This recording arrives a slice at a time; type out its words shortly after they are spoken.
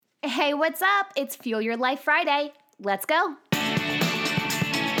Hey, what's up? It's Fuel Your Life Friday. Let's go.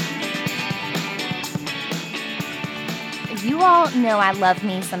 You all know I love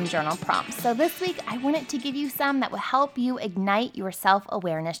me some journal prompts, so this week I wanted to give you some that will help you ignite your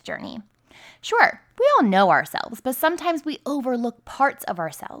self-awareness journey. Sure, we all know ourselves, but sometimes we overlook parts of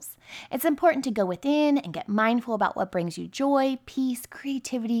ourselves. It's important to go within and get mindful about what brings you joy, peace,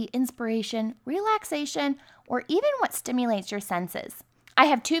 creativity, inspiration, relaxation, or even what stimulates your senses. I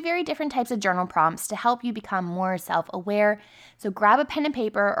have 2 very different types of journal prompts to help you become more self-aware, so grab a pen and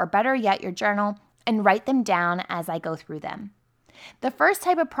paper, or better yet, your journal, and write them down as I go through them. The first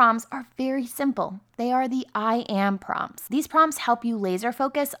type of prompts are very simple. They are the I am prompts. These prompts help you laser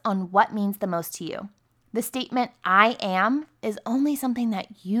focus on what means the most to you. The statement I am is only something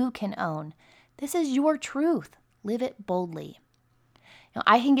that you can own. This is your truth. Live it boldly. Now,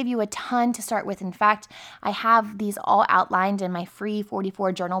 I can give you a ton to start with. In fact, I have these all outlined in my free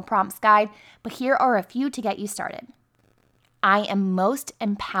 44 journal prompts guide, but here are a few to get you started. I am most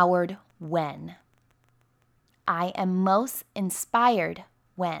empowered when. I am most inspired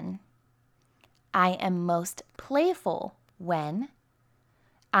when. I am most playful when.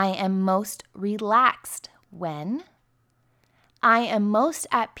 I am most relaxed when. I am most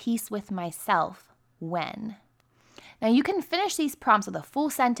at peace with myself when. Now you can finish these prompts with a full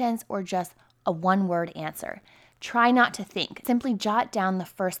sentence or just a one-word answer. Try not to think. Simply jot down the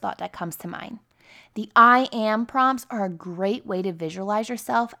first thought that comes to mind. The I am prompts are a great way to visualize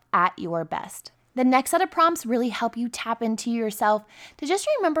yourself at your best. The next set of prompts really help you tap into yourself to just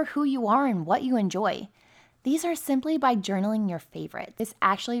remember who you are and what you enjoy. These are simply by journaling your favorites. This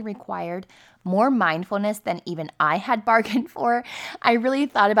actually required more mindfulness than even I had bargained for. I really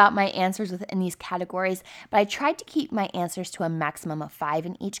thought about my answers within these categories, but I tried to keep my answers to a maximum of 5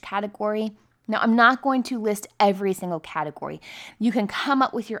 in each category. Now, I'm not going to list every single category. You can come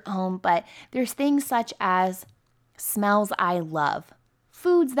up with your own, but there's things such as smells I love,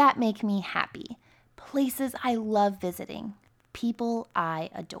 foods that make me happy, places I love visiting, people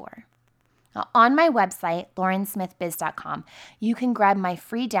I adore. Now, on my website, laurensmithbiz.com, you can grab my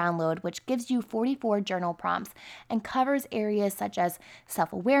free download, which gives you 44 journal prompts and covers areas such as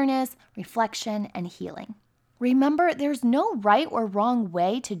self-awareness, reflection, and healing. Remember, there's no right or wrong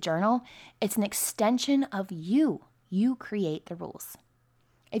way to journal. It's an extension of you. You create the rules.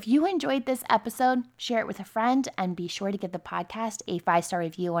 If you enjoyed this episode, share it with a friend and be sure to give the podcast a 5-star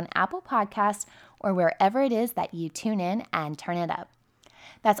review on Apple Podcasts or wherever it is that you tune in and turn it up.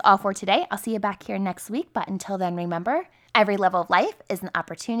 That's all for today. I'll see you back here next week, but until then, remember, every level of life is an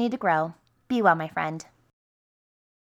opportunity to grow. Be well, my friend.